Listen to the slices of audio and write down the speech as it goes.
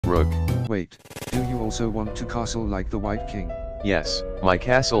Rook. Wait, do you also want to castle like the White King? Yes, my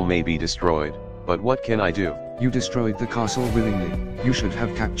castle may be destroyed, but what can I do? You destroyed the castle willingly. You should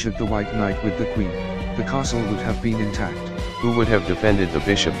have captured the White Knight with the Queen. The castle would have been intact. Who would have defended the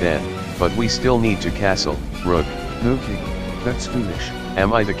bishop then? But we still need to castle, Rook. No king. That's foolish.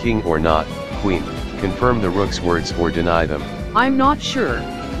 Am I the king or not, Queen? Confirm the Rook's words or deny them. I'm not sure.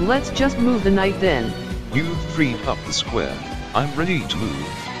 Let's just move the knight then. You've freed up the square. I'm ready to move.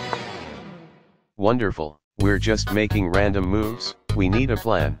 Wonderful. We're just making random moves. We need a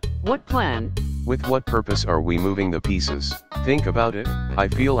plan. What plan? With what purpose are we moving the pieces? Think about it. I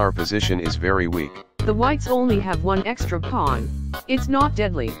feel our position is very weak. The whites only have one extra pawn. It's not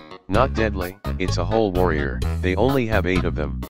deadly. Not deadly, it's a whole warrior. They only have 8 of them.